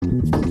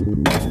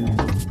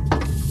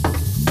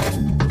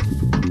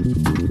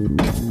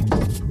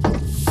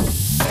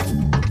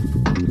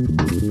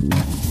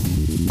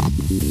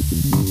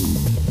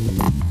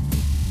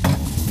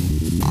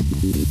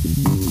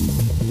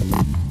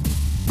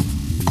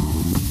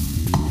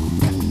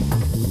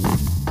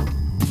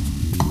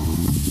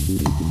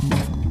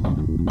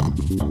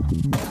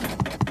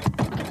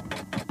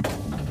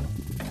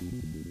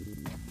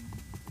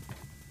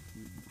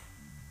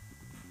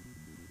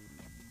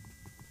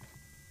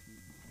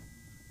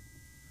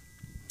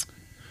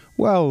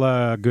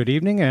Good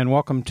evening, and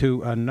welcome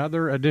to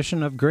another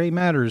edition of Gray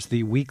Matters,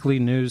 the weekly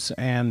news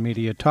and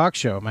media talk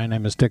show. My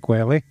name is Dick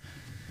Whaley,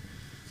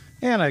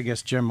 and I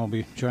guess Jim will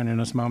be joining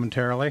us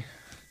momentarily.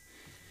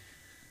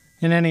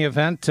 In any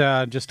event,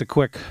 just a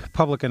quick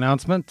public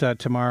announcement.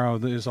 Tomorrow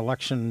is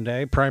Election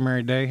Day,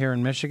 primary day here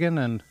in Michigan,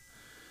 and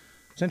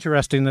it's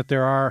interesting that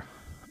there are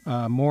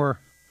more,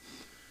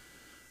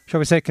 shall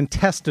we say,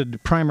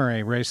 contested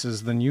primary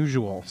races than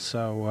usual.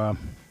 So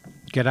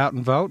get out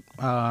and vote.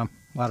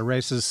 A lot of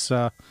races,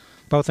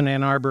 both in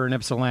Ann Arbor and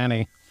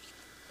Ypsilanti.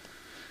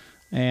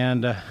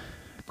 And, of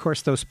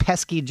course, those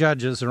pesky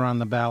judges are on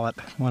the ballot.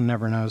 One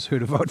never knows who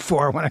to vote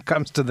for when it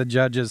comes to the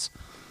judges.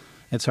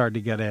 It's hard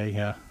to get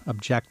a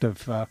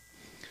objective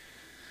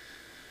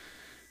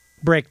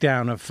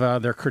breakdown of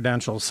their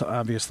credentials.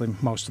 Obviously,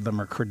 most of them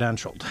are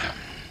credentialed.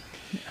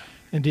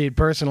 Indeed.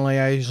 Personally,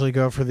 I usually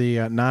go for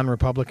the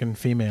non-Republican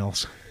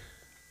females.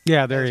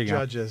 Yeah, there you go.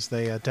 Judges,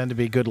 they tend to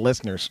be good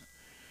listeners.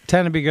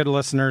 Tend to be good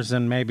listeners,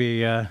 and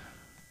maybe,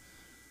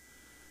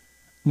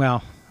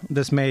 well,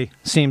 this may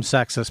seem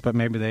sexist, but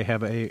maybe they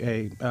have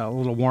a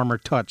little warmer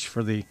touch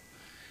for the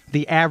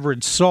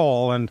average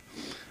soul, and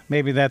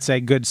maybe that's a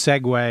good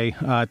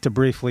segue to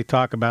briefly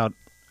talk about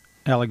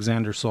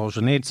Alexander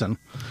Solzhenitsyn.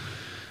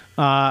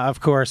 Of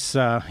course,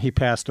 he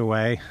passed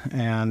away,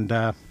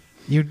 and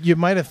you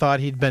might have thought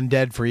he'd been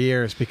dead for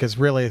years, because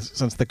really,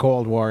 since the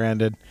Cold War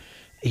ended,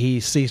 he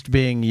ceased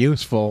being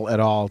useful at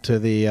all to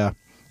the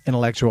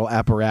intellectual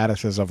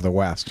apparatuses of the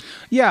West.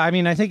 Yeah, I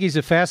mean, I think he's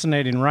a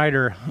fascinating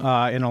writer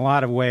in a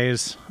lot of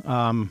ways.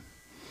 Hard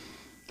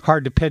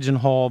to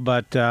pigeonhole,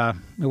 but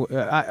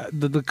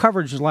the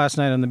coverage last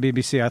night on the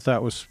BBC I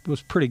thought was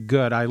pretty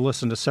good. I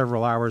listened to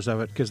several hours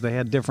of it because they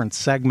had different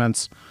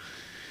segments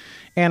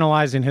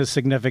analyzing his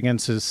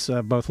significance as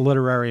both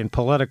literary and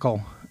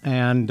political.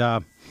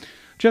 And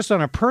just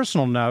on a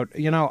personal note,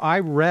 you know, I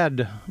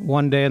read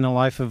One Day in the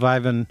Life of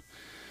Ivan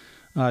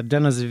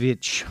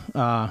Denisovich,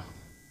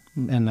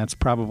 and that's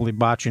probably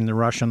botching the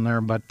Russian there,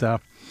 but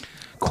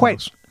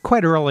quite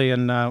early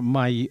in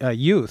my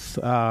youth.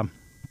 And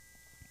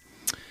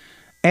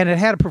it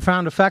had a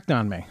profound effect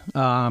on me.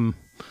 One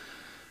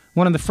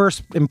of the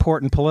first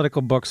important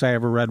political books I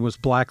ever read was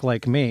Black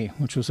Like Me,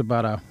 which was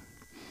about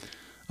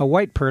a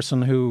white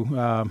person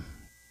who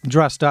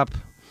dressed up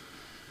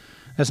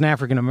as an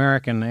African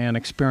American and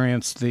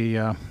experienced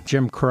the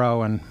Jim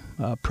Crow and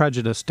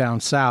prejudice down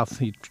south.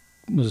 He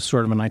was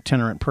sort of an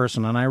itinerant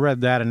person, and I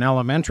read that in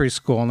elementary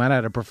school, and that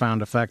had a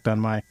profound effect on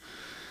my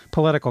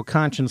political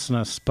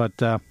consciousness.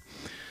 But I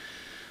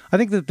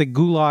think that the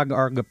Gulag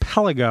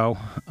Archipelago,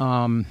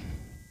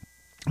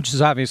 which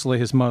is obviously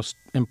his most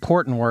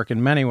important work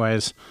in many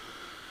ways,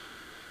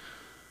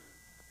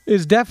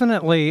 is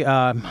definitely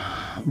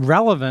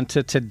relevant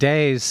to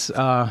today's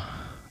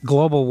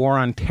global war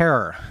on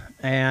terror.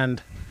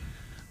 And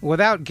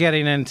without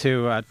getting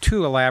into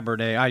too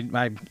elaborate,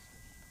 I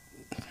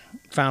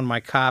found my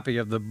copy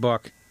of the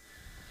book,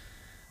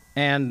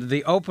 and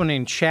the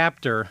opening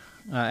chapter,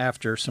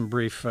 after some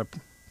brief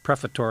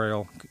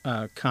prefatory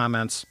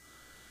comments,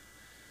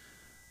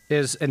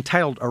 is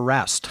entitled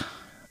Arrest.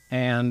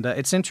 And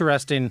it's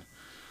interesting.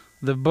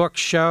 The book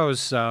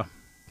shows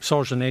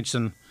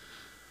Solzhenitsyn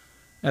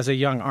as a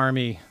young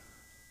army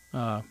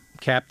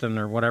captain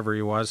or whatever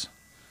he was,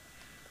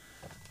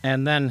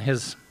 and then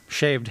his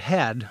shaved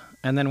head,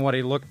 and then what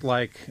he looked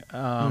like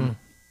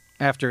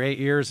after 8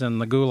 years in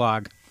the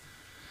Gulag.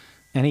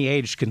 And he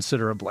aged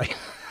considerably.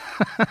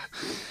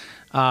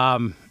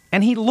 And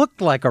he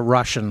looked like a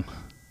Russian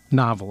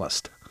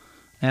novelist.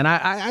 And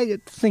I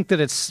think that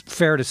it's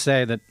fair to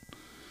say that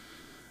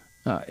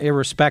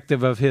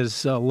irrespective of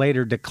his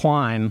later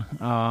decline,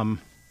 in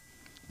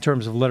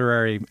terms of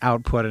literary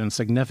output and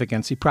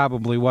significance, he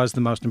probably was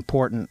the most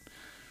important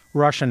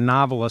Russian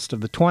novelist of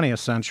the 20th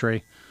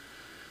century,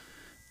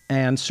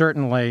 and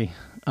certainly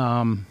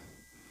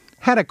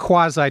had a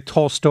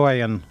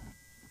quasi-Tolstoyan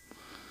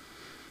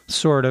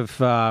sort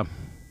of, I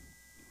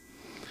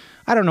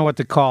don't know what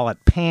to call it,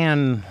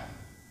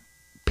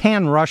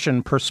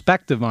 pan-Russian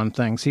perspective on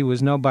things. He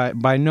was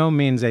by no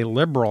means a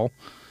liberal.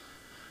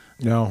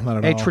 No,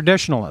 not at all. A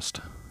traditionalist.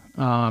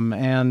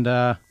 And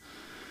I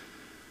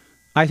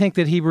think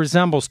that he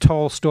resembles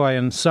Tolstoy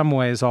in some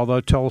ways, although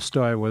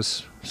Tolstoy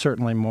was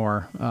certainly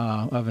more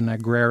of an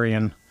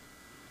agrarian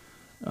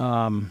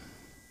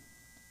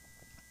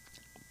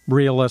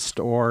realist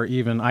or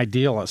even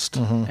idealist.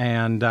 Mm-hmm.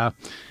 And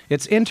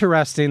it's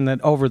interesting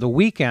that over the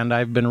weekend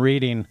I've been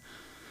reading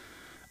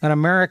an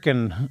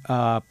American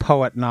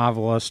poet,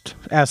 novelist,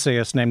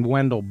 essayist named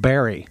Wendell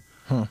Berry,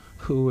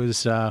 who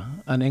is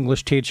an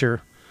English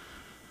teacher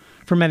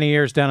for many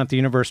years down at the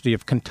University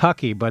of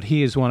Kentucky, but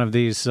he is one of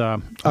these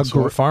a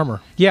farmer.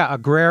 Yeah,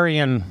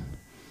 agrarian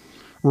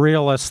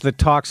realists that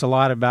talks a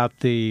lot about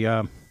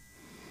the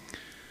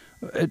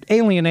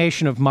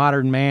alienation of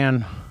modern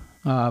man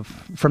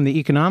from the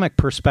economic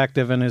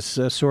perspective, and his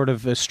sort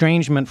of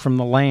estrangement from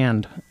the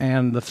land,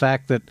 and the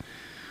fact that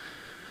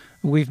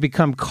we've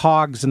become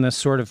cogs in this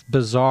sort of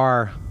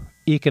bizarre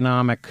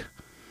economic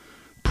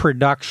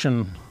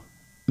production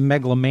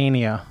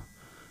megalomania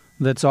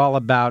that's all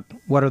about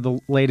what are the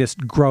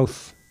latest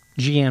growth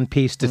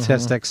GNP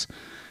statistics,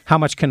 how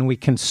much can we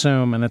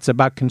consume, and it's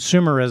about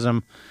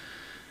consumerism.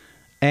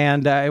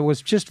 And it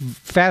was just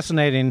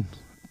fascinating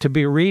to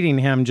be reading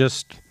him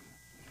just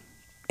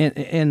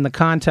in the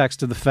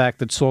context of the fact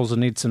that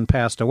Solzhenitsyn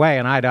passed away,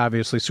 and I'd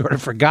obviously sort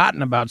of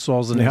forgotten about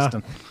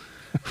Solzhenitsyn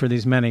for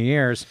these many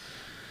years.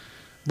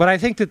 But I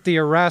think that the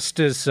arrest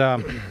is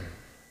an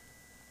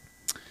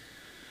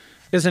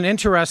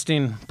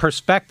interesting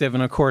perspective,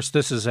 and of course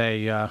this is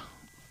a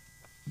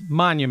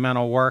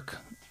monumental work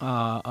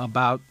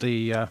about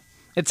the...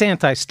 it's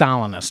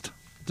anti-Stalinist,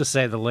 to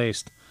say the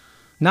least.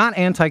 Not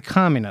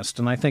anti-communist,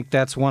 and I think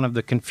that's one of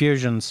the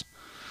confusions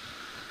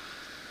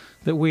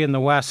that we in the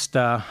West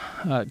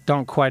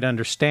don't quite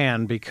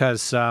understand,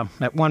 because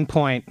at one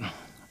point,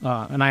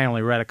 and I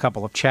only read a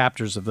couple of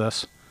chapters of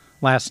this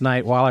last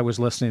night while I was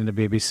listening to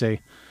BBC,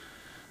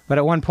 but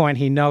at one point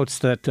he notes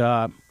that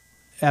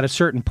at a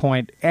certain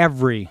point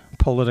every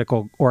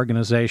political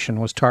organization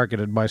was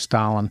targeted by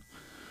Stalin,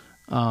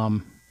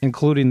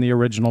 including the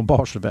original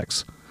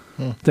Bolsheviks.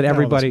 That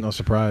everybody, no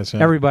surprise,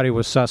 everybody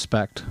was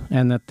suspect,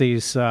 and that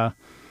these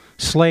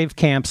slave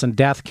camps and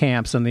death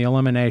camps and the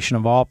elimination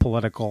of all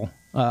political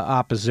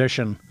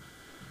opposition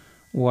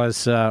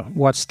was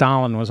what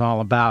Stalin was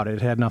all about.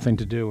 It had nothing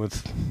to do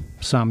with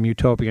some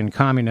utopian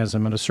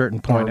communism. At a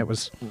certain point, it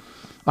was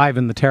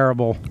Ivan the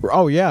Terrible.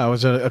 Oh, yeah, it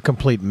was a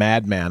complete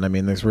madman. I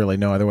mean, there's really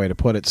no other way to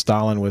put it.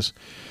 Stalin was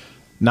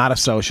not a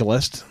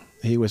socialist.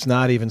 He was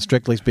not even,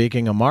 strictly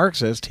speaking, a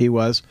Marxist. He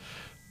was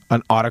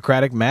an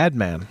autocratic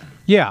madman.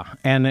 Yeah,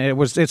 and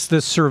it's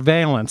this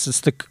surveillance.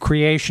 It's the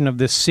creation of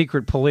this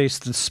secret police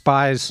that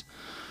spies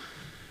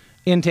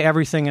into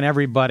everything and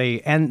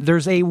everybody. And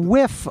there's a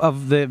whiff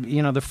of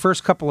the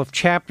first couple of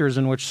chapters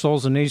in which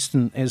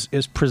Solzhenitsyn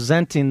is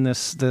presenting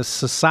this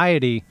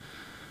society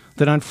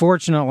that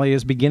unfortunately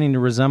is beginning to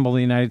resemble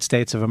the United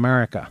States of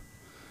America.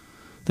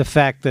 The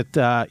fact that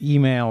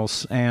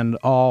emails and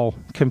all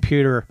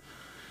computer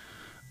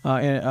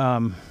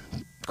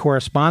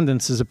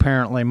correspondence is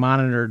apparently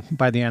monitored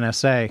by the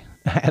NSA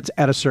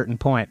at a certain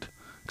point.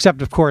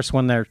 Except, of course,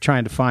 when they're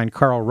trying to find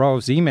Karl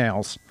Rove's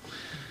emails,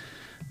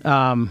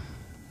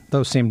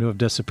 those seem to have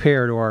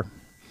disappeared or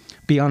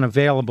be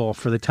unavailable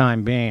for the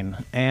time being.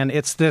 And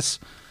it's this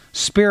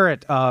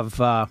spirit of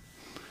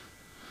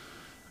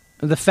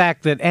the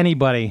fact that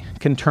anybody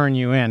can turn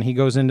you in. He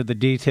goes into the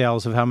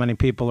details of how many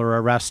people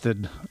are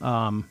arrested.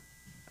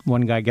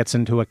 One guy gets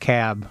into a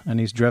cab and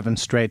he's driven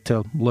straight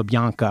to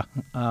Lubyanka.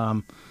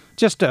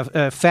 Just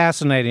a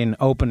fascinating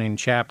opening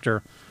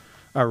chapter,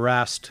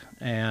 arrest,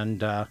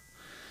 and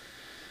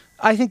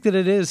I think that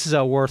it is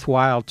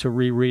worthwhile to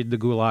reread the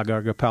Gulag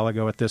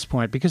Archipelago at this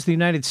point, because the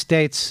United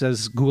States,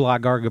 as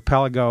Gulag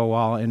Archipelago,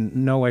 while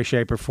in no way,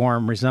 shape, or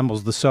form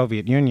resembles the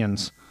Soviet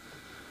Union's,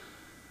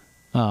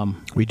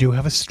 we do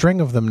have a string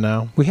of them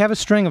now. We have a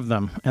string of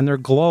them, and they're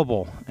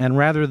global. And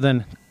rather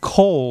than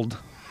cold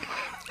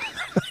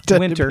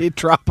winter, to be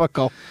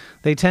tropical,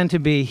 they tend to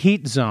be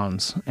heat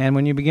zones. And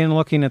when you begin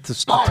looking at the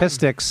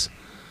statistics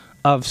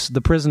of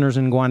the prisoners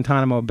in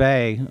Guantanamo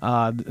Bay,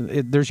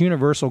 there's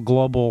universal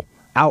global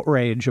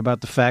outrage about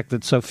the fact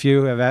that so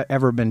few have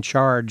ever been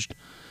charged,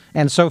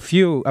 and so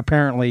few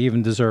apparently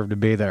even deserve to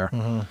be there.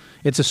 Mm-hmm.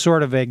 It's a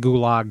sort of a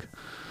gulag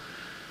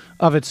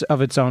of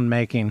its own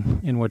making,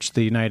 in which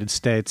the United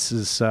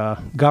States'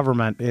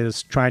 government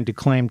is trying to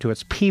claim to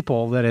its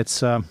people that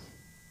it's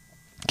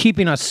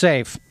keeping us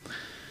safe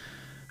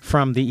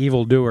from the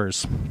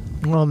evildoers.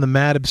 Well, and the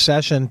mad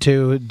obsession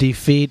to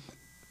defeat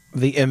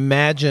the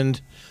imagined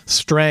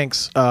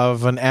strengths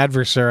of an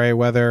adversary,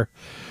 whether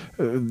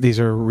these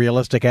are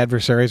realistic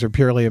adversaries or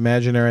purely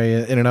imaginary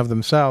in and of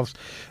themselves,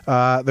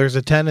 there's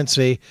a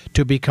tendency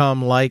to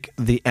become like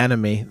the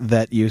enemy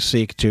that you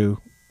seek to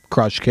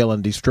crush, kill,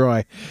 and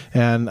destroy.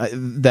 And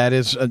that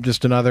is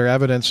just another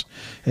evidence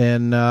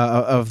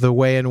of the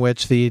way in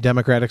which the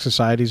democratic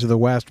societies of the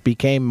West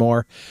became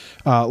more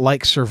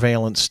like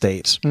surveillance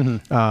states,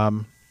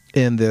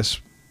 in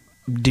this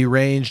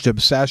deranged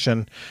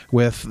obsession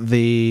with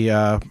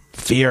the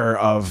fear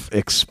of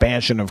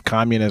expansion of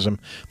communism,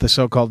 the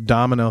so-called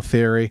domino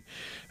theory,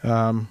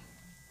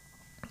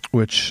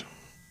 which,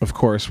 of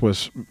course,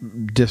 was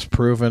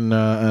disproven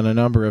on a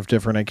number of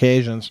different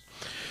occasions.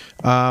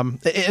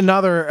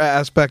 Another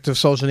aspect of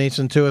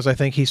Solzhenitsyn, too, is I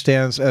think he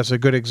stands as a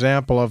good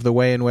example of the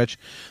way in which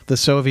the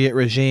Soviet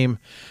regime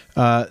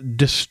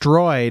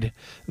destroyed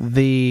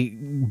the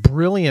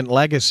brilliant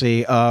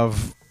legacy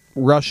of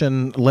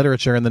Russian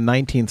literature in the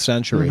 19th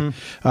century.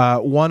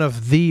 Mm-hmm. One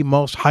of the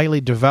most highly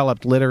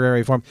developed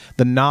literary forms,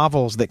 the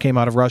novels that came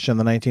out of Russia in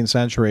the 19th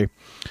century,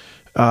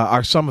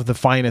 are some of the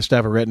finest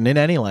ever written in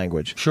any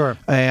language. Sure.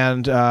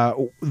 And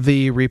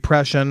the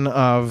repression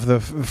of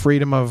the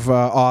freedom of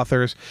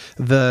authors,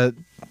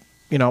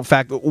 in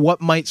fact,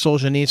 what might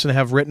Solzhenitsyn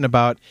have written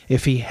about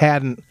if he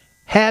hadn't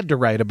had to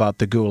write about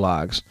the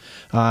gulags?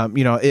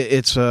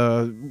 It's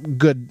a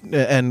good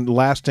and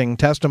lasting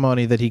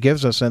testimony that he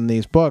gives us in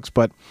these books,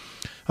 but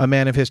a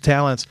man of his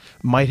talents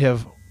might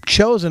have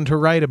chosen to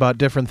write about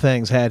different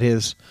things had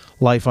his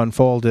life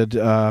unfolded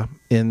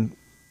in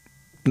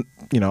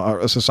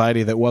a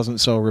society that wasn't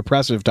so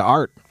repressive to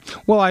art.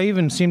 Well, I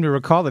even seem to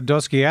recall that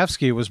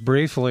Dostoevsky was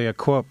briefly a,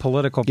 quote,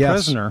 political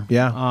prisoner.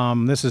 Yeah.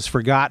 This is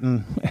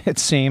forgotten, it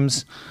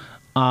seems.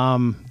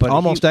 But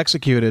almost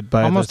executed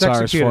by the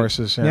Tsar's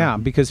forces. Yeah,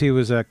 because he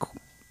was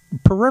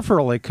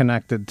peripherally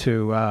connected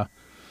to a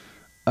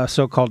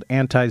so-called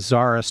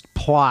anti-Tsarist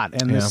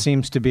plot, and this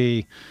seems to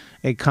be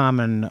a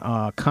common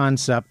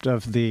concept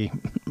of the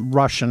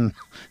Russian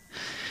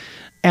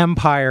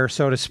empire,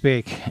 so to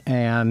speak.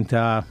 And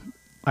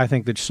I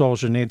think that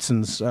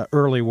Solzhenitsyn's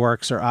early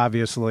works are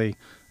obviously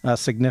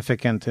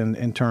significant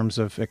in terms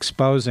of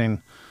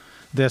exposing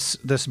this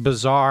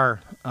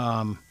bizarre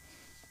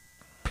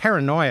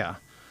paranoia.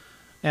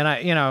 And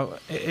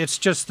it's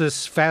just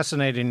this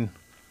fascinating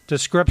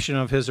description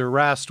of his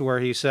arrest where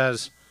he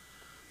says,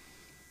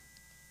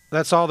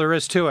 that's all there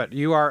is to it.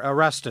 You are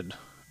arrested,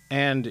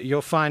 and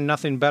you'll find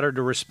nothing better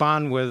to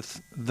respond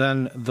with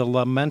than the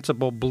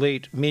lamentable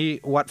bleat, "Me,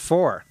 what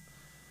for?"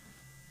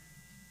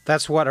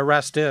 That's what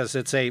arrest is.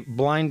 It's a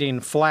blinding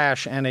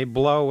flash and a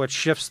blow which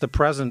shifts the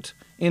present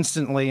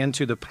instantly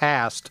into the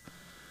past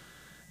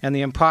and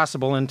the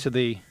impossible into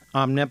the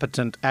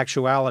omnipotent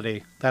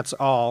actuality. That's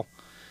all.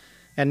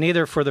 And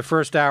neither for the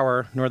first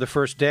hour nor the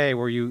first day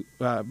will you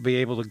be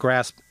able to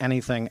grasp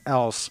anything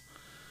else,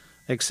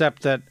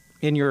 except that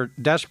in your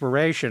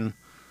desperation,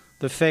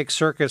 the fake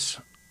circus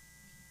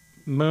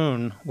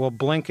moon will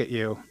blink at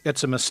you.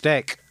 It's a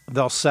mistake.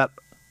 They'll set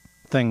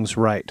things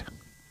right.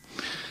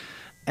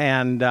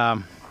 And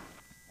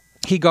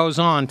he goes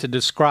on to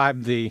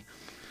describe the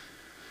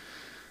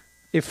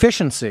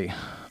efficiency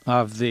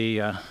of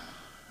the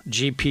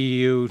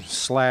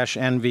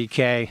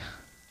GPU/NVK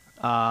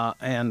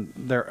and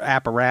their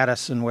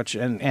apparatus and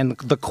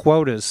the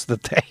quotas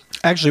that they...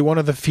 Actually, one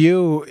of the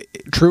few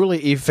truly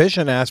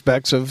efficient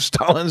aspects of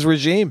Stalin's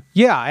regime.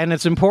 Yeah, and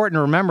it's important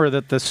to remember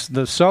that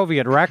the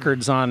Soviet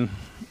records on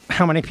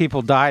how many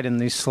people died in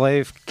these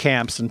slave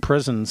camps and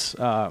prisons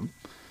are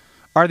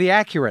the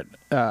accurate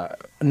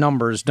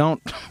numbers.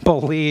 Don't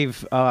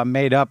believe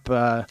made-up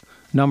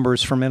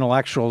numbers from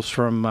intellectuals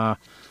from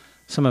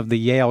some of the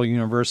Yale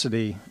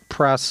University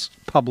press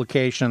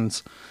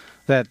publications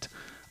that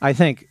I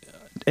think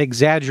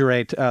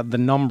exaggerate the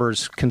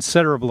numbers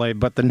considerably,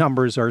 but the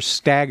numbers are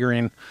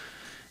staggering.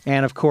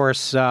 And, of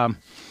course,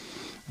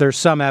 there's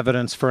some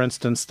evidence, for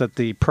instance, that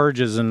the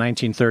purges in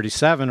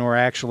 1937 were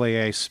actually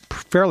a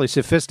fairly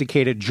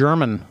sophisticated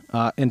German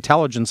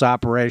intelligence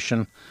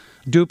operation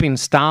duping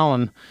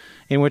Stalin,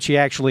 in which he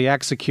actually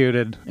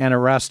executed and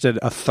arrested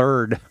a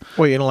third.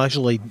 Well, he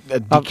intellectually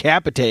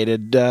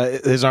decapitated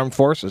his armed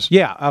forces.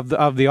 Yeah,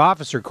 of the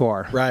officer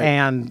corps. Right.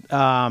 And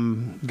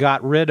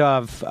got rid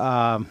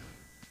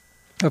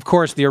of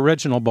course, the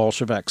original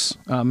Bolsheviks.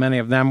 Many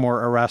of them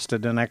were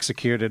arrested and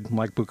executed,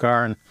 like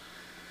Bukharin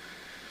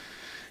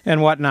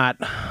and whatnot.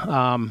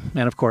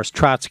 And, of course,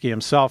 Trotsky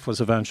himself was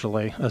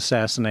eventually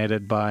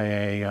assassinated by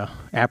a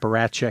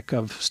apparatchik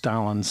of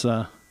Stalin's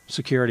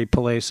security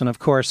police. And, of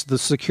course, the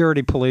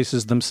security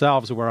polices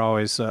themselves were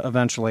always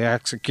eventually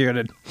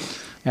executed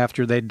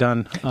after they'd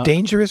done...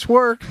 dangerous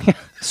work.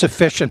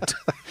 Sufficient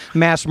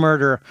mass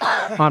murder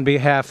on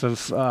behalf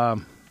of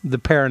the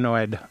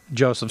paranoid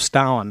Joseph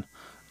Stalin.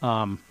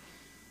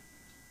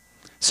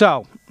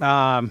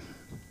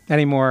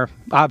 Any more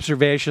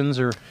observations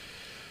or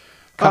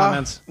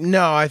comments?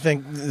 No, I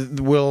think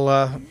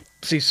we'll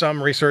see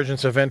some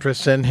resurgence of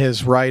interest in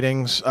his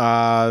writings.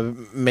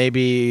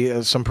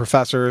 Maybe some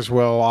professors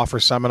will offer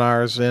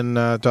seminars in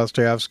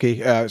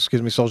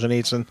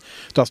Solzhenitsyn.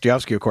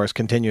 Dostoevsky, of course,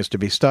 continues to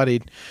be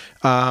studied.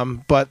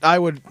 But I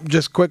would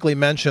just quickly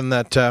mention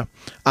that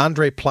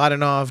Andrei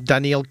Platonov,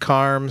 Daniil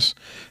Karms,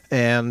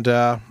 and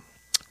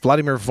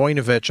Vladimir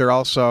Voinovich are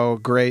also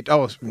great.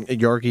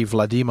 Georgy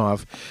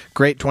Vladimov,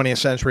 great 20th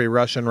century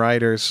Russian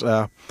writers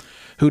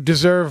who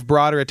deserve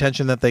broader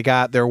attention than they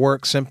got. Their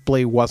work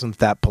simply wasn't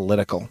that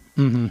political.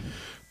 Mm-hmm.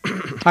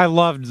 I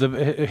loved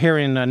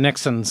hearing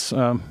Nixon's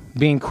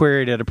being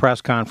queried at a press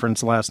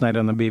conference last night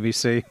on the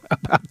BBC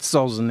about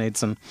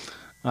Solzhenitsyn,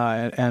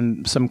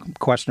 and some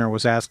questioner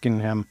was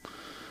asking him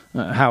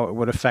how it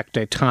would affect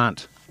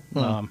détente.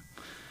 And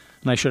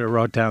I should have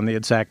wrote down the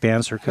exact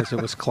answer because it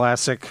was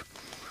classic.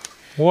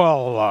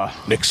 Well,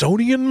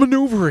 Nixonian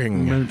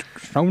maneuvering.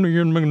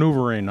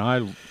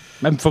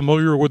 I'm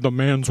familiar with the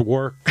man's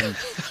work.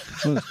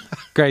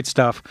 Great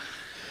stuff.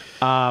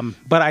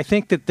 But I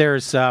think that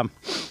there's an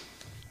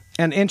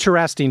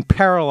interesting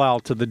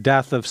parallel to the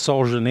death of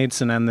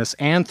Solzhenitsyn and this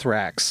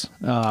anthrax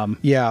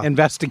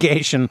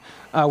investigation,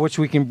 which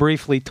we can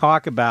briefly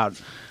talk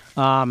about.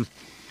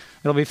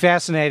 It'll be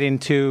fascinating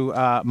to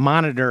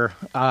monitor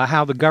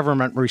how the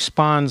government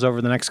responds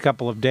over the next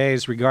couple of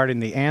days regarding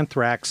the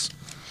anthrax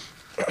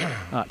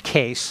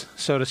case,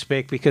 so to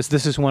speak, because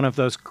this is one of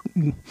those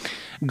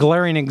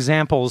glaring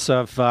examples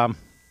of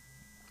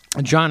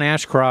John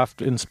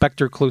Ashcroft,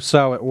 Inspector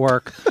Clouseau at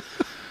work.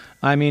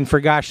 I mean, for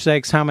gosh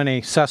sakes, how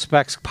many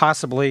suspects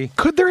possibly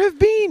could there have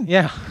been? mean?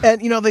 Yeah.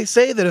 And, they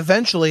say that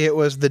eventually it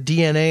was the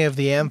DNA of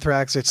the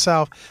anthrax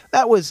itself.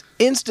 That was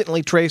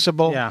instantly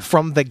traceable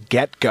from the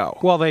get-go.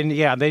 Well,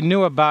 they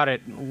knew about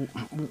it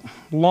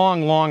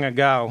long, long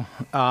ago.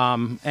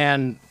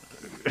 And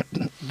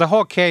the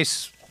whole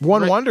case...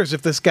 One wonders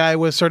if this guy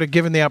was sort of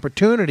given the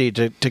opportunity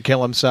to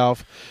kill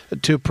himself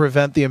to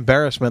prevent the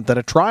embarrassment that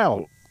a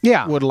trial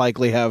would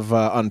likely have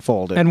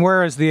unfolded. And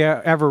where is the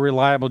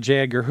ever-reliable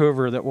J. Edgar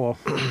Hoover that will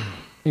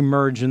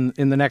emerge in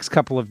the next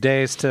couple of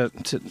days to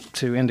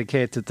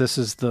indicate that this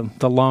is the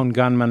lone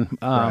gunman?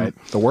 Right.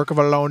 The work of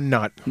a lone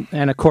nut.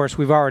 And, of course,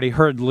 we've already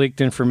heard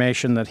leaked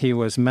information that he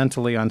was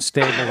mentally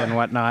unstable and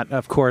whatnot.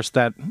 Of course,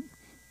 that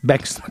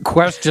begs the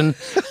question,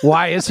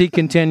 why is he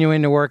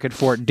continuing to work at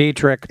Fort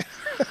Detrick?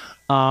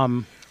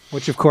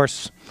 Which, of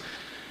course,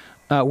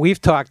 we've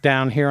talked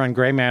down here on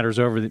Gray Matters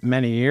over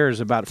many years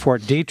about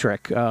Fort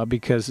Detrick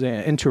because,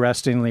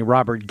 interestingly,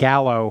 Robert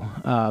Gallo,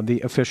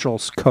 the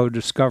official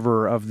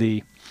co-discoverer of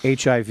the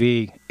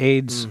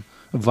HIV/AIDS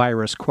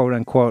virus,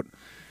 quote-unquote,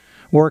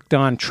 worked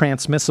on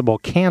transmissible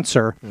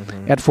cancer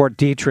at Fort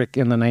Detrick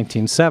in the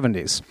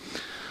 1970s.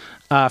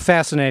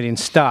 Fascinating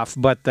stuff,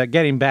 but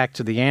getting back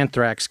to the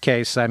anthrax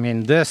case, I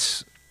mean,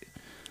 this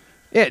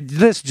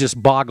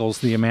just boggles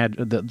the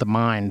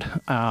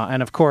mind.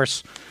 And, of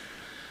course,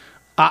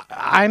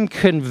 I'm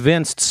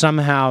convinced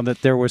somehow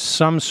that there was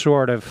some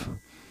sort of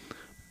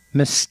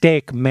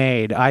mistake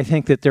made. I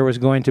think that there was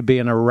going to be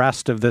an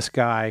arrest of this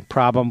guy,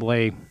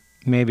 probably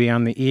maybe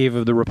on the eve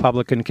of the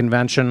Republican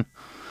convention.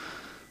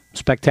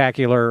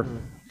 Spectacular.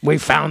 We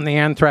found the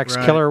anthrax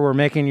killer. We're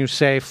making you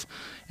safe,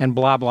 and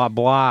blah, blah,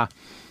 blah.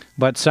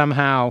 But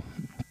somehow...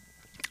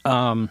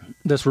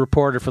 this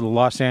reporter for the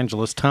Los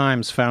Angeles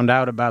Times found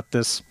out about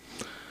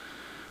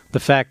the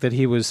fact that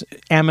he was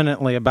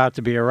eminently about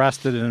to be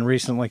arrested and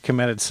recently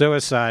committed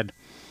suicide.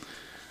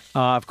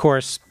 Of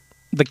course,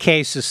 the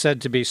case is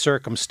said to be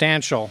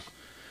circumstantial,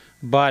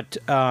 but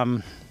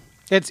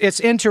it's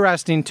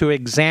interesting to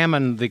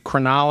examine the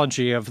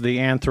chronology of the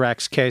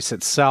anthrax case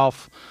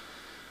itself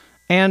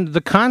and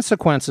the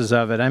consequences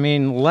of it. I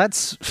mean,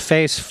 let's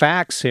face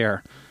facts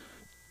here.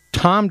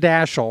 Tom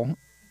Daschle,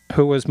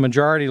 who was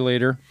majority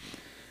leader,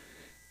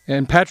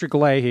 and Patrick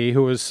Leahy,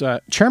 who was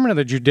chairman of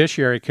the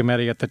Judiciary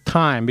Committee at the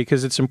time,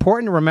 because it's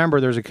important to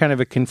remember there's a kind of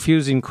a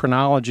confusing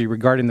chronology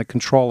regarding the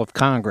control of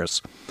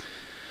Congress.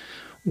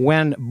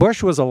 When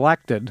Bush was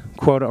elected,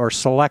 quote, or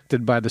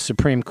selected by the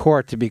Supreme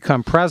Court to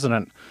become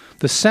president,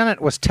 the Senate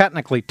was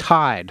technically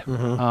tied,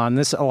 and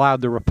this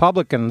allowed the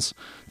Republicans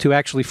to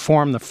actually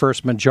form the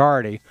first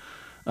majority,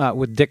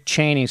 with Dick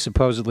Cheney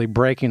supposedly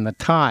breaking the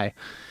tie.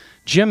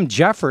 Jim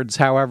Jeffords,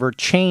 however,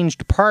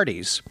 changed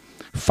parties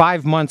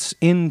 5 months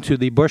into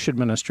the Bush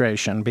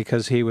administration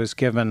because he was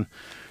given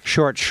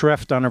short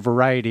shrift on a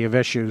variety of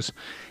issues,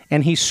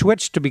 and he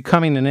switched to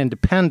becoming an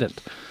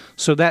independent.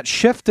 So that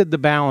shifted the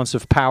balance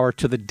of power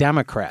to the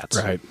Democrats.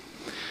 Right.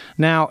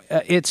 Now,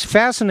 it's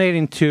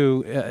fascinating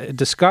to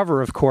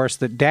discover, of course,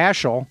 that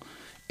Daschle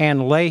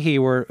and Leahy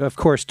were, of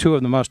course, two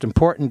of the most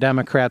important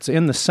Democrats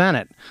in the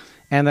Senate,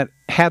 and that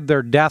had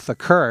their death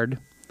occurred,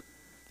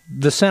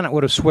 the Senate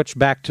would have switched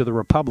back to the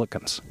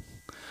Republicans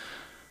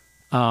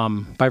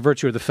by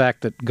virtue of the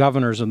fact that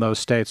governors in those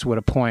states would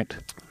appoint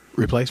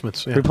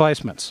replacements.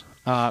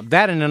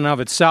 That in and of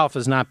itself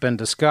has not been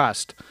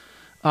discussed.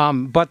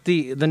 But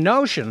the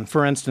notion,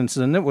 for instance,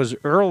 and it was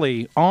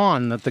early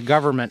on that the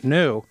government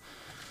knew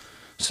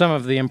some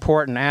of the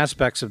important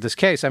aspects of this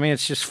case. I mean,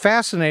 it's just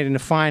fascinating to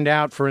find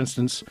out, for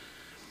instance,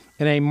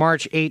 in a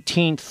March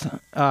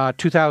 18th,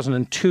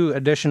 2002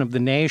 edition of The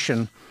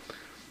Nation,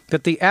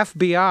 that the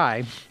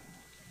FBI,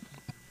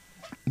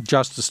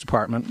 Justice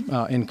Department,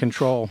 in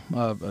control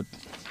of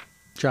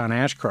John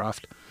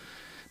Ashcroft,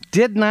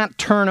 did not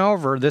turn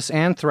over this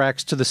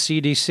anthrax to the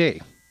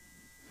CDC.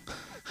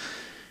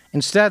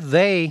 Instead,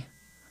 they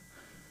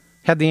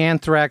had the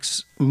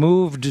anthrax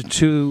moved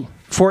to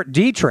Fort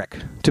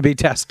Detrick to be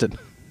tested,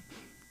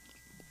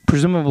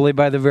 presumably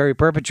by the very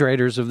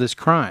perpetrators of this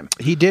crime.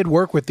 He did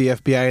work with the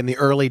FBI in the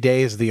early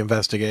days of the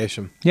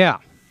investigation. Yeah.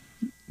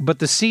 But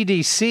the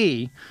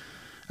CDC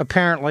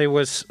apparently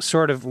was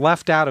sort of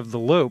left out of the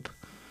loop,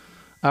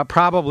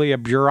 probably a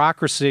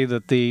bureaucracy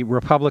that the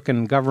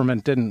Republican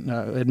government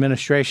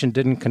administration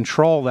didn't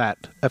control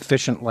that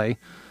efficiently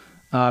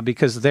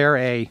because they're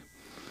a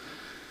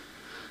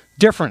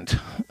different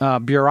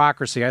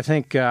bureaucracy. I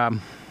think,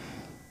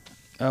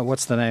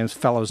 what's the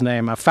fellow's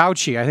name?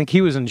 Fauci. I think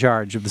he was in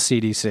charge of the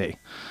CDC.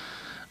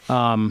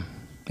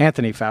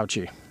 Anthony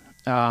Fauci,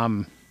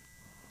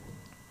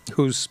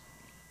 who's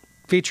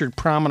featured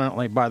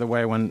prominently, by the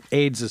way, when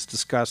AIDS is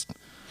discussed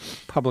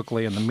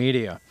publicly in the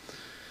media.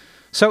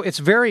 So it's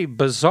very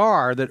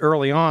bizarre that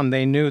early on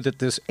they knew that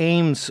this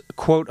Ames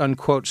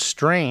quote-unquote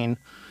strain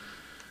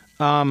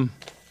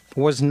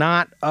was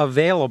not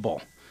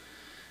available.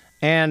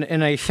 And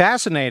in a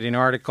fascinating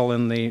article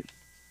in the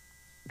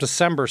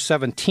December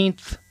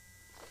 17th,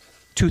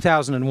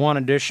 2001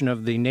 edition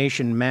of the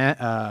Nation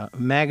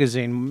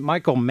magazine,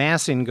 Michael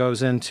Massing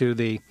goes into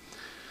the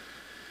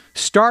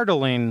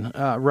startling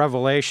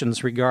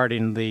revelations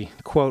regarding the,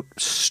 quote,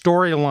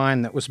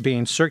 storyline that was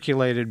being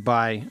circulated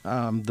by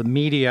the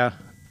media,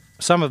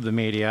 some of the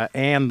media,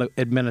 and the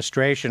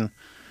administration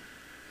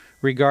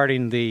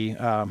regarding the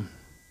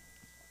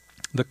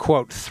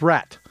quote,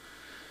 threat.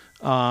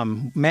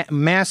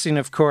 Massing,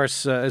 of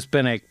course, has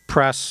been a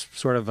press,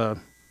 sort of a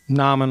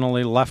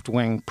nominally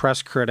left-wing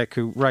press critic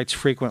who writes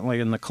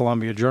frequently in the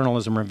Columbia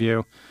Journalism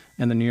Review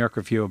and the New York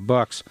Review of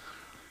Books.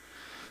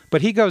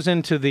 But he goes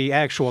into the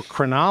actual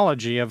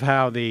chronology of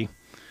how the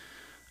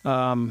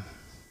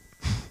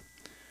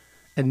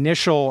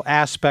initial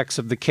aspects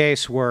of the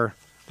case were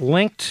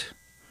linked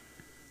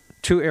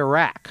to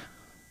Iraq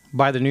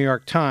by the New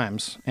York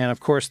Times. And, of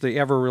course, the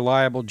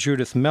ever-reliable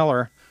Judith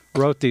Miller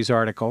wrote these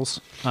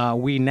articles.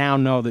 We now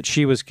know that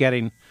she was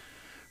getting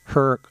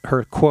her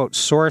quote,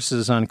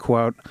 sources,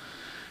 unquote,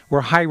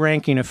 were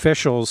high-ranking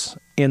officials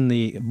in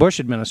the Bush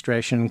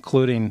administration,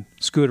 including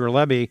Scooter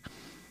Libby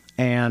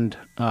and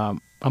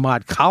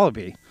Ahmad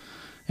Kalabi.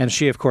 And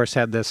she, of course,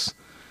 had this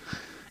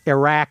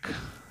Iraq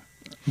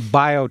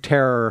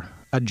bioterror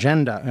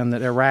agenda, and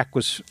that Iraq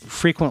was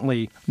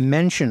frequently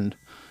mentioned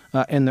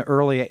in the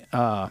early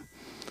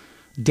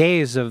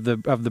days of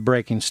the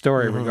breaking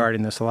story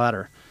regarding this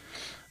letter.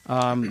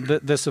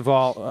 This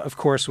of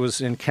course,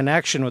 was in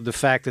connection with the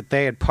fact that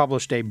they had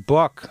published a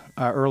book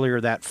earlier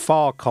that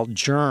fall called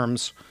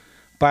Germs,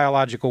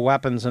 Biological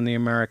Weapons in the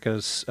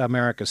America's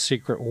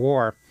Secret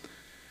War,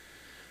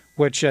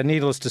 which,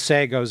 needless to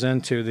say, goes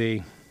into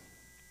the,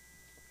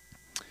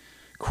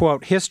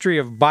 quote, history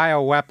of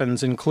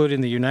bioweapons,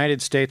 including the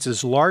United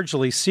States'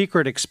 largely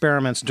secret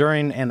experiments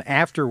during and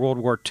after World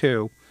War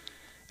II,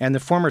 and the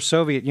former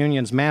Soviet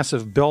Union's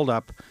massive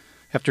buildup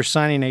after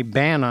signing a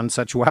ban on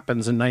such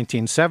weapons in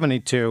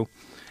 1972,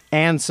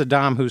 and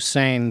Saddam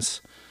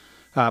Hussein's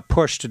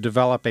push to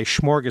develop a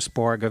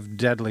smorgasbord of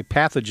deadly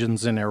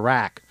pathogens in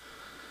Iraq.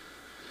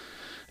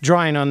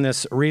 Drawing on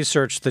this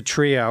research, the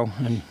trio,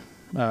 and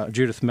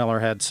Judith Miller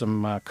had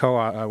some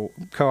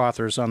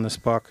co-authors on this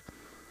book,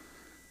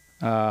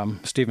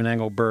 Stephen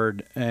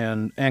Engelberg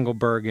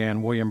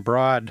and William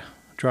Broad.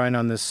 Drawing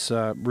on this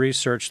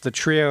research, the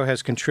trio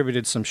has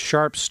contributed some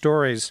sharp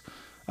stories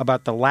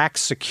about the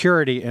lax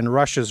security in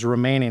Russia's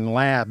remaining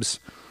labs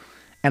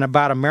and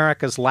about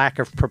America's lack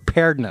of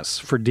preparedness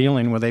for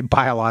dealing with a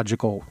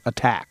biological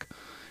attack.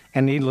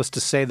 And needless to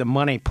say, the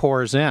money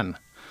pours in.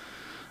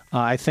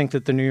 I think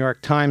that the New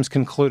York Times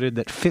concluded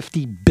that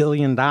 $50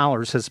 billion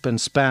has been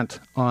spent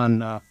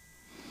on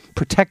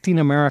protecting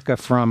America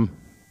from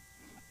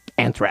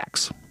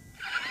anthrax.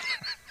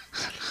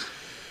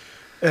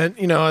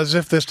 And, as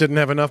if this didn't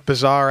have enough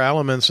bizarre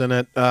elements in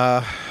it,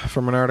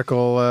 from an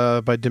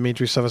article by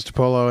Dimitri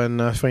Sevastopoulos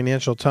in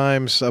Financial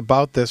Times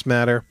about this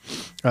matter,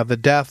 the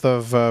death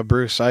of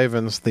Bruce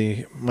Ivins,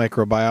 the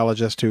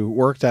microbiologist who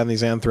worked on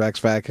these anthrax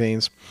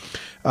vaccines,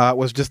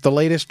 was just the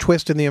latest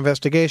twist in the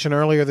investigation.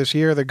 Earlier this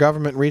year, the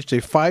government reached a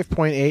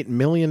 $5.8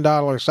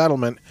 million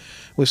settlement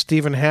with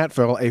Stephen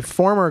Hatfill, a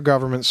former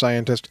government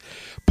scientist,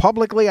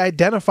 publicly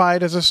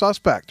identified as a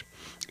suspect,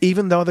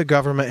 even though the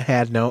government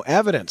had no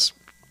evidence.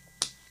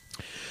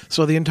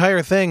 So the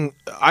entire thing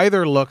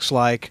either looks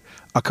like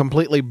a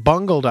completely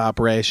bungled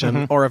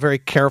operation or a very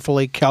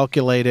carefully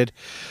calculated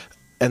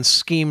and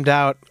schemed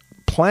out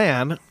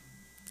plan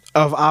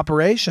of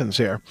operations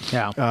here.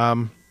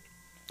 Yeah.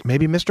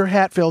 Maybe Mr.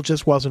 Hatfield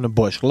just wasn't a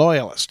Bush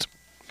loyalist.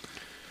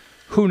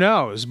 Who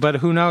knows? But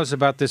who knows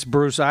about this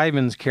Bruce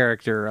Ivins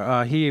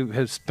character? He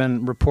has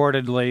been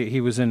reportedly, he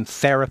was in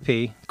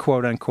therapy,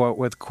 quote unquote,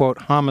 with,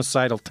 quote,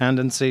 homicidal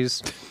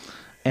tendencies.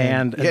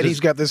 And yet he's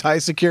got this high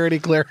security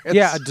clearance.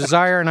 Yeah, a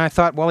desire, and I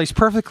thought, well, he's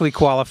perfectly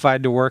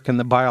qualified to work in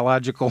the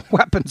biological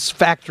weapons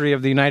factory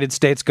of the United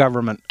States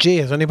government. Gee,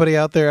 has anybody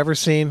out there ever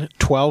seen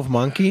 12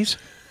 Monkeys?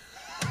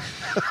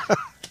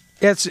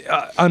 It's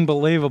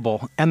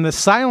unbelievable. And the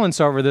silence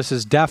over this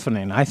is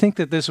deafening. I think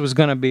that this was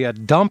going to be a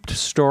dumped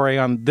story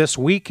on this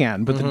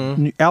weekend, but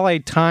the L.A.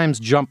 Times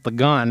jumped the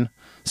gun.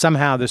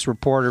 Somehow this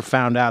reporter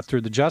found out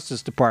through the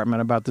Justice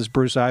Department about this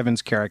Bruce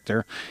Ivins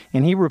character,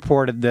 and he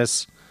reported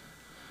this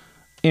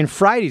in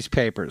Friday's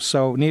papers.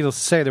 So needless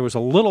to say, there was a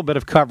little bit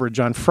of coverage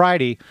on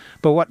Friday,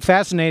 but what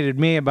fascinated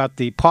me about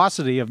the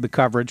paucity of the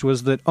coverage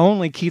was that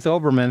only Keith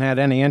Olbermann had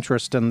any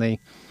interest in the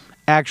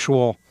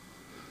actual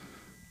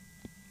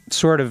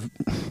sort of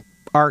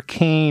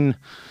arcane,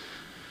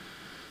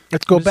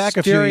 let's go back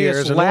a few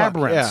years and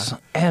labyrinths. Yeah.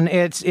 And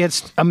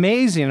it's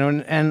amazing,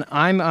 and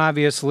I'm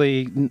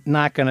obviously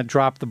not going to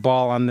drop the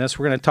ball on this.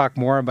 We're going to talk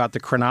more about the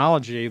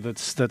chronology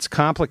that's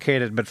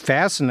complicated but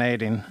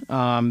fascinating,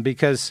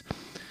 because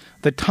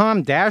the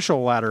Tom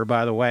Daschle letter,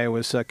 by the way,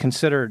 was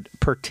considered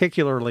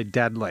particularly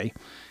deadly.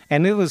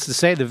 And needless to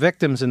say, the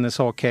victims in this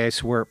whole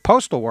case were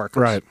postal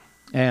workers. Right.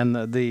 And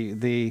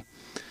the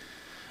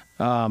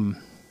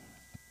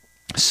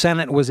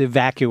Senate was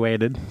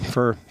evacuated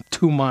for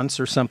 2 months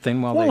or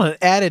something while Well, they it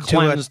added to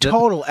a cleansed it.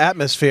 total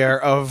atmosphere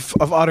of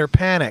utter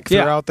panic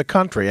Yeah. throughout the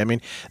country. I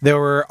mean, there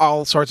were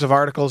all sorts of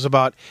articles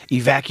about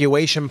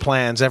evacuation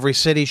plans. Every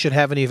city should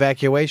have an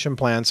evacuation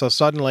plan. So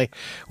suddenly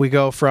we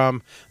go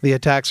from the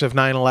attacks of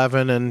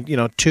 9/11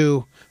 and,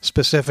 two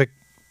specific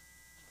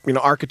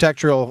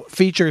architectural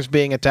features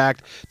being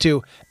attacked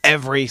to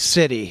every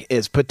city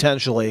is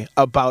potentially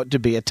about to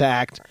be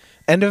attacked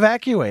and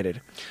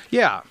evacuated.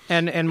 Yeah,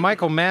 and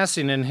Michael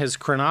Massing in his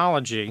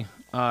chronology,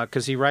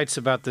 because he writes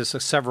about this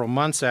several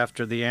months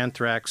after the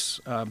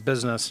anthrax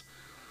business,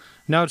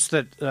 notes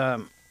that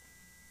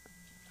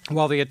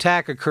while the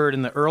attack occurred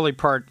in the early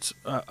parts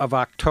of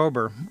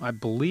October, I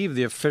believe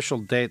the official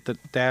date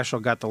that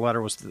Daschle got the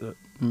letter was,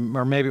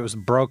 or maybe it was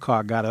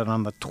Brokaw got it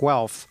on the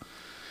 12th.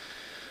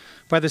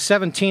 By the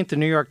 17th, the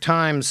New York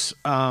Times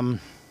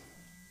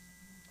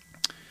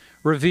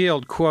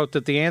revealed, quote,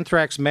 that the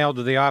anthrax mailed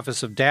to the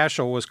office of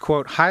Daschle was,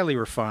 quote, highly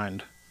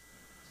refined.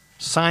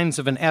 Signs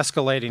of an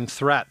escalating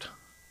threat,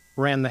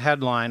 ran the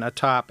headline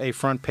atop a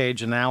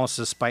front-page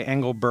analysis by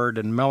Engelbert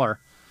and Miller.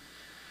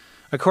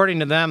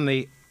 According to them,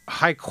 the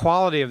high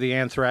quality of the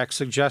anthrax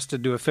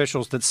suggested to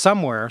officials that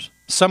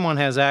someone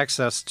has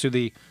access to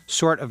the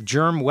sort of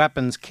germ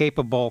weapons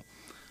capable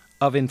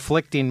of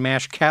inflicting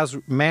mass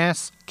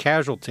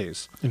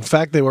casualties. In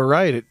fact, they were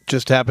right. It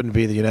just happened to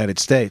be the United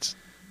States.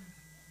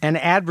 An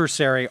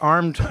adversary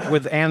armed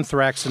with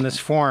anthrax in this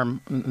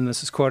form, and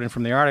this is quoting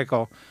from the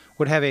article,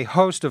 would have a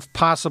host of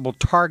possible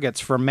targets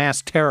for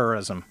mass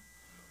terrorism,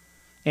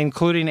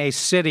 including a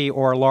city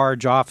or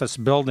large office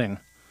building,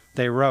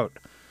 they wrote.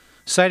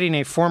 Citing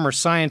a former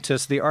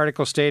scientist, the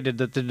article stated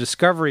that the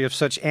discovery of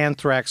such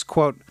anthrax,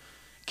 quote,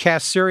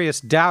 cast serious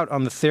doubt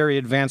on the theory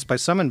advanced by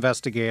some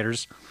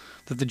investigators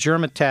that the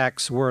germ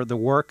attacks were the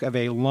work of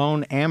a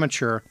lone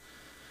amateur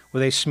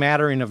with a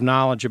smattering of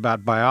knowledge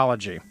about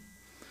biology.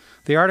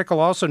 The article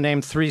also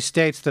named 3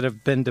 states that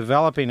have been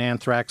developing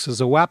anthrax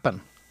as a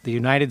weapon: the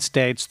United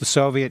States, the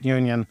Soviet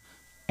Union,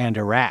 and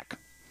Iraq.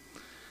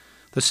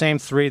 The same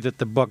 3 that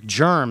the book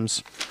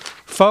Germs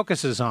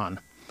focuses on.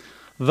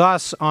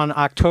 Thus, on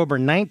October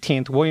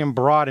 19th, William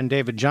Broad and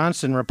David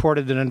Johnston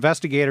reported that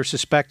investigators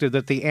suspected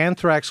that the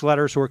anthrax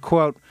letters were,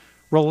 quote,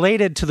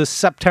 related to the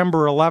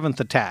September 11th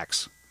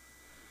attacks,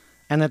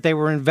 and that they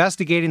were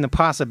investigating the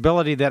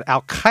possibility that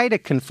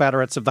al-Qaeda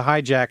confederates of the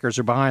hijackers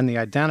are behind the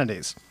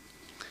identities.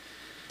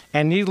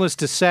 And needless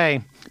to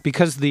say,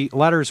 because the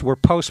letters were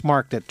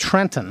postmarked at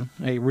Trenton,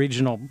 a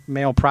regional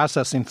mail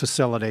processing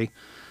facility,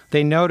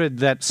 they noted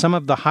that some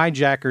of the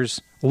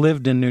hijackers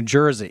lived in New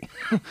Jersey.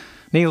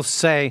 Needless to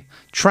say,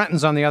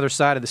 Trenton's on the other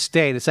side of the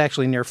state. It's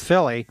actually near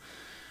Philly.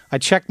 I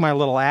checked my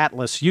little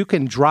atlas. You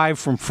can drive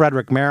from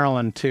Frederick,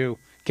 Maryland to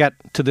get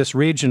to this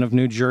region of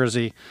New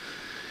Jersey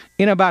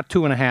in about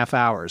 2.5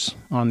 hours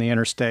on the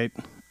interstate.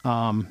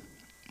 Well,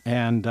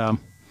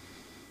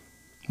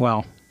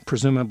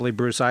 presumably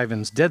Bruce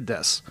Ivins did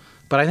this.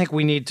 But I think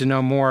we need to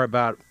know more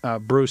about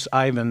Bruce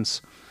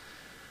Ivins,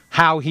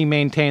 how he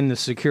maintained the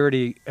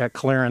security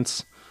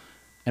clearance,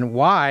 and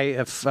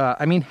why,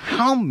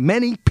 how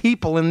many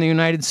people in the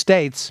United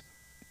States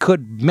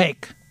could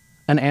make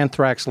an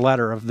anthrax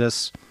letter of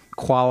this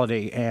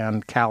quality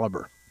and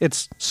caliber?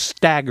 It's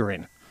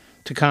staggering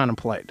to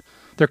contemplate.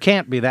 There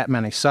can't be that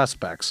many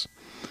suspects.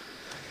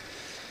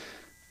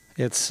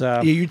 It's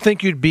you'd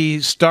think you'd be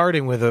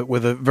starting with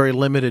a very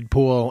limited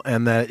pool,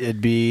 and that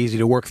it'd be easy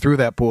to work through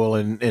that pool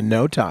in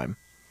no time.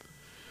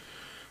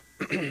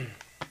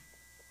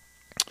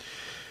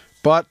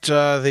 But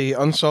the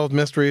unsolved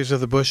mysteries of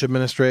the Bush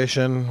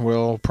administration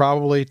will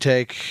probably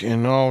take,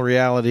 in all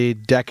reality,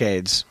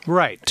 decades,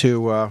 right,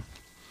 to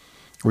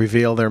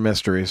reveal their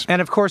mysteries.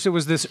 And of course, it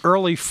was this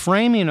early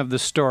framing of the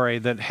story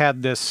that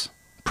had this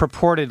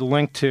purported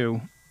link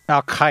to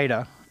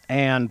al-Qaeda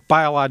and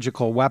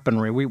biological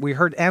weaponry. We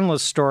heard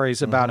endless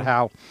stories about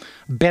how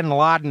bin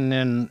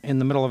Laden in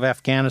the middle of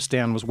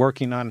Afghanistan was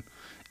working on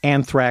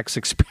anthrax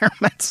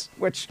experiments,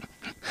 which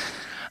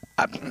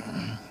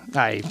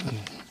I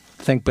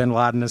think bin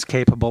Laden is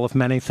capable of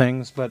many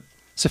things, but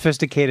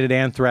sophisticated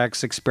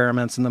anthrax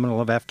experiments in the middle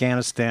of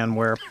Afghanistan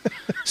where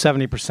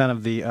 70%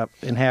 of the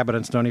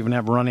inhabitants don't even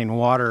have running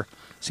water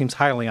seems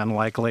highly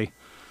unlikely.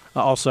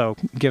 Also,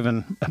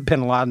 given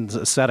bin Laden's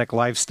ascetic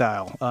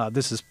lifestyle,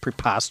 this is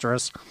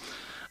preposterous.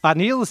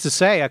 Needless to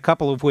say, a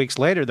couple of weeks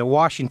later, the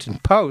Washington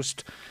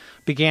Post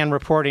began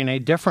reporting a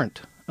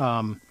different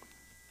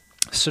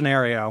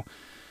scenario,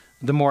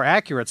 the more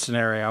accurate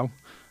scenario.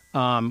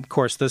 Of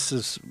course,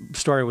 this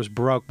story was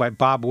broke by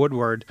Bob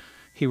Woodward.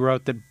 He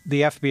wrote that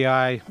the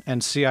FBI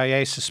and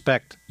CIA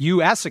suspect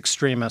U.S.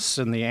 extremists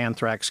in the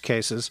anthrax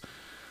cases.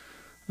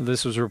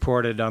 This was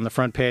reported on the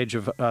front page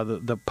of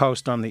the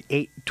Post on the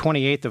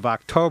 28th of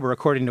October,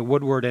 according to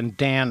Woodward and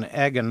Dan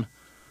Egan.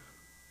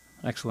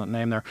 Excellent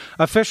name there.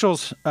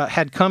 Officials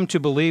had come to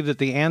believe that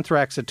the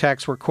anthrax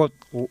attacks were, quote,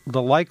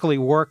 the likely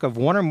work of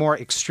one or more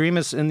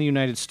extremists in the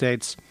United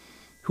States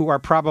who are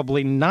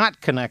probably not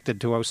connected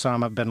to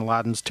Osama bin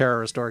Laden's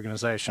terrorist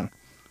organization.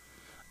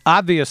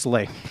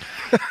 Obviously.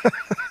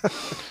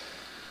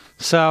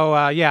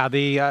 So, yeah,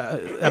 the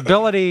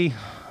ability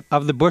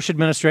of the Bush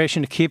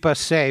administration to keep us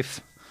safe,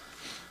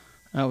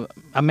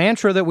 a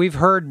mantra that we've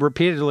heard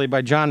repeatedly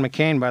by John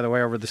McCain, by the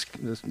way, over this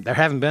there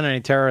haven't been any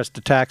terrorist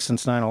attacks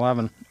since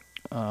 9/11.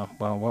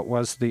 Well, what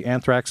was the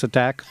anthrax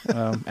attack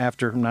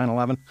after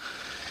 9/11?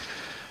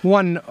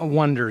 One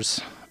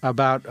wonders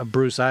about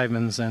Bruce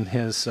Ivins and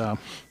his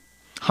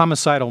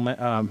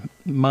homicidal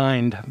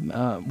mind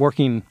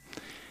working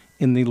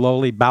in the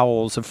lowly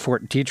bowels of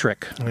Fort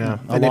Detrick,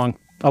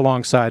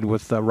 alongside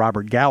with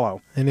Robert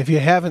Gallo. And if you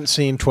haven't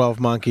seen 12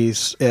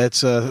 Monkeys,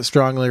 it's a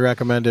strongly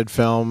recommended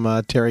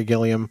film, Terry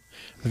Gilliam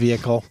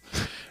vehicle,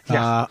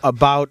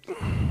 about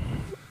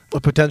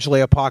a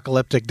potentially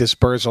apocalyptic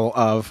dispersal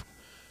of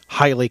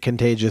highly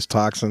contagious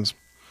toxins.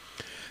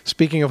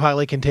 Speaking of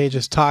highly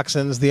contagious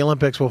toxins, the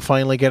Olympics will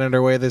finally get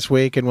underway this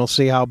week, and we'll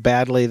see how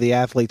badly the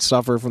athletes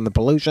suffer from the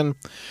pollution.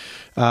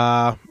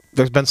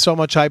 There's been so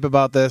much hype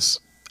about this,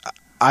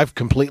 I've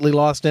completely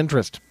lost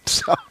interest.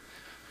 So.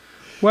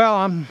 Well,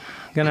 I'm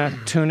going to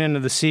tune into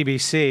the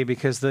CBC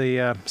because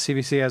the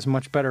CBC has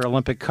much better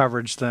Olympic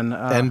coverage than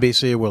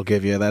NBC will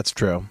give you. That's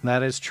true.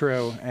 That is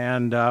true.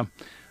 And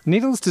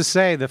needless to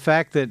say, the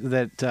fact that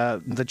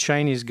the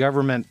Chinese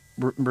government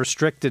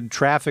restricted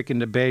traffic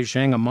into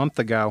Beijing a month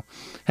ago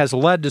has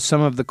led to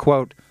some of the,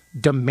 quote,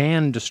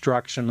 demand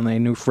destruction, and a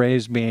new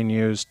phrase being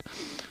used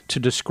to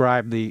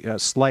describe the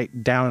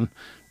slight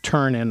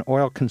downturn in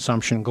oil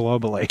consumption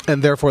globally.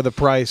 And therefore the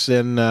price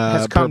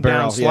has come per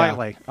barrel, down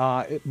slightly.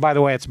 By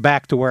the way, it's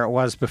back to where it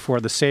was before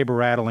the saber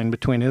rattling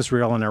between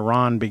Israel and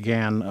Iran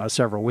began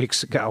several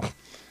weeks ago.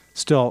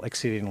 Still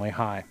exceedingly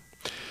high.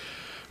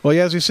 Well,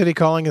 Yazoo City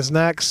Calling is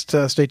next.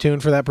 Stay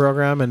tuned for that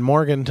program in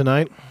Morgan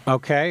tonight.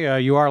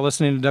 Okay, you are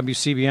listening to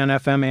WCBN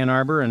FM Ann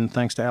Arbor, and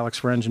thanks to Alex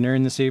for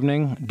engineering this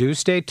evening. Do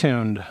stay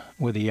tuned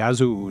with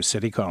Yazoo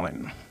City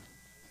Calling.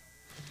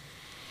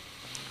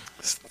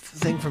 This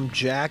thing from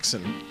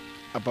Jackson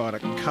about a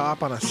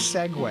cop on a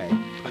Segway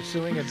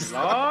pursuing a...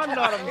 Oh,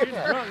 not a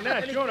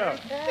drunk, shut up.